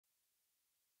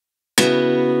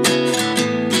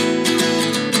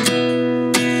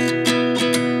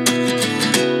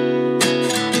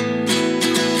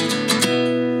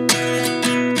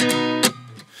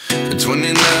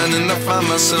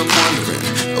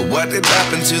what did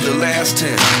happen to the last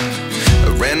 10? I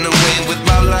ran away with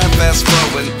my life, fast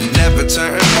forward, never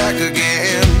turn back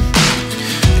again.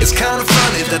 It's kind of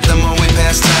funny that the more we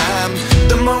pass time,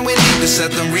 the more we need to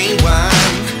set the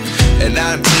rewind. And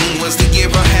 19 was the year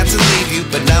I had to leave you,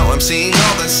 but now I'm seeing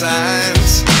all the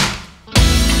signs.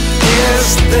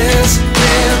 Is this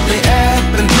really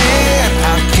happening?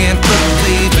 I can't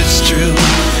believe it's true.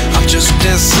 I'm just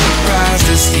as surprised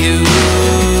as you.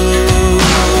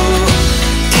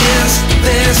 Is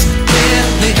this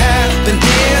really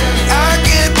happening? I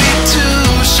can't be too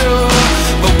sure,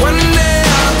 but one day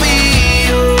I'll be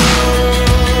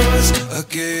yours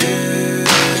again.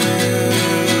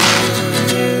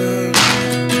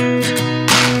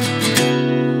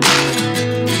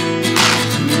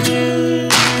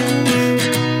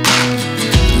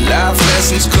 Life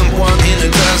lessons come one in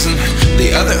a dozen,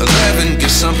 the other 11 get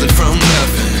something from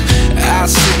nothing. I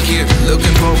sit here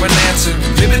looking for an answer.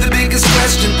 Maybe the biggest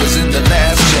question was in the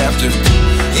last chapter.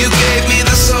 You gave me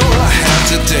the soul I have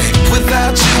today.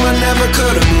 Without you I never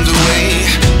could have moved away.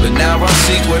 But now I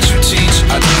see what you teach.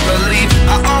 I do believe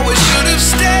I always should have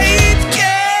stayed.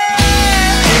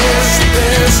 Yeah. Is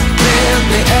this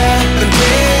really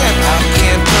happening? I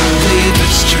can't believe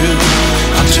it's true.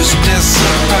 I'm just as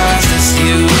surprised as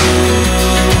you.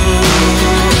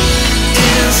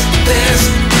 Is this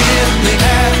really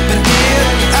happening?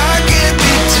 I can't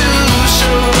be too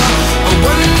sure, but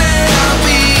one day I'll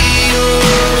be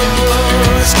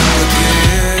yours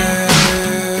again.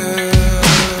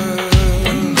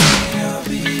 One day I'll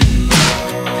be yours.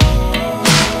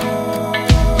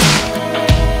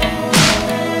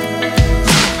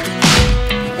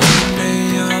 One day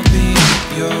I'll be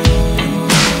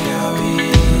yours. I'll be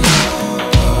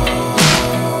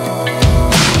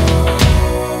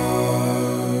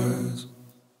yours.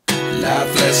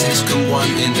 Life lessons come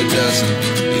one in a dozen,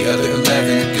 the other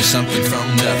 11 get something from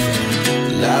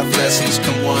nothing. Life lessons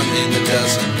come one in a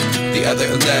dozen, the other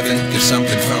 11 get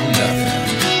something from nothing.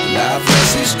 Life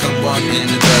lessons come one in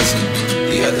a dozen,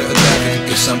 the other 11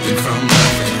 get something from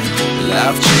nothing.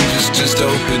 Life changes just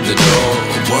open the door.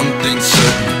 One thing's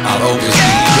certain, I'll always be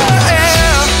yours.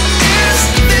 Is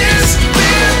this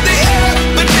really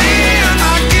happening?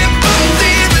 I can't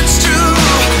believe it's true.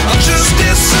 I'm just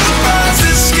as surprised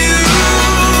as you.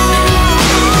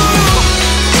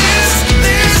 Is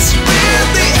this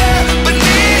really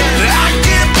happening? I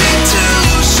can't be too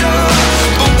sure,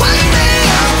 but one day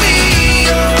I'll be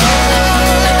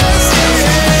yours.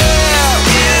 Yeah.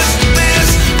 Is this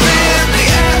really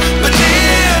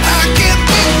happening? I can't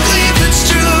believe it's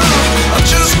true. I'm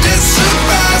just as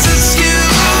surprised as you.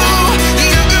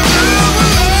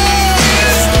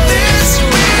 Is this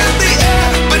really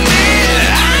happening?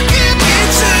 I can't be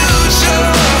too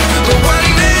sure, but one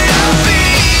day I'll be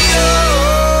yours.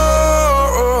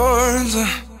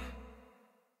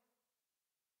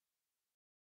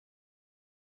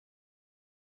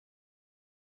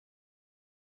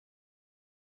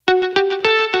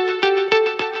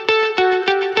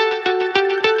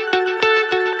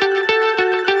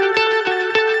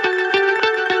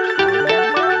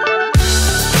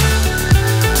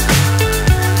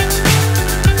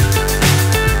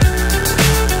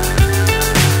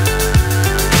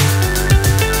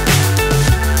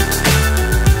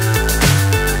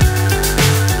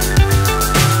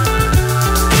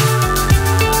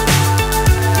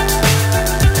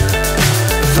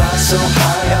 Fly so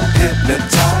high, I'm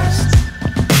hypnotized.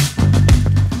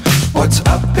 What's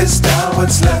up is down,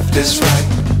 what's left is right.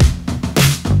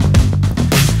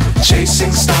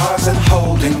 Chasing stars and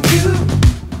holding you.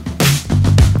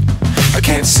 I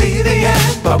can't see the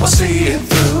end, but we'll see it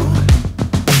through.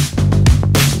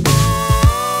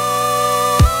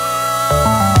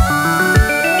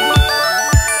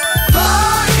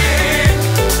 Flying,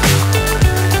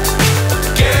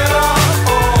 get on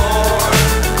board.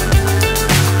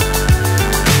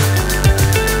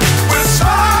 We're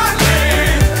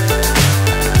smiling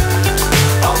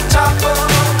on top of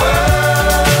the world.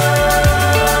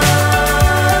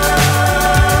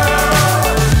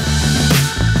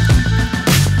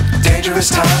 Dangerous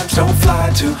times, don't fly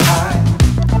too high.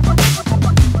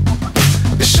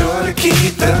 Be sure to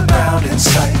keep the ground in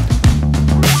sight.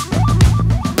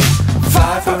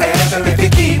 Fly forever if you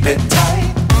keep it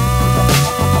tight.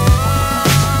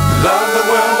 Love the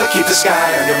world, but keep the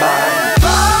sky on your mind.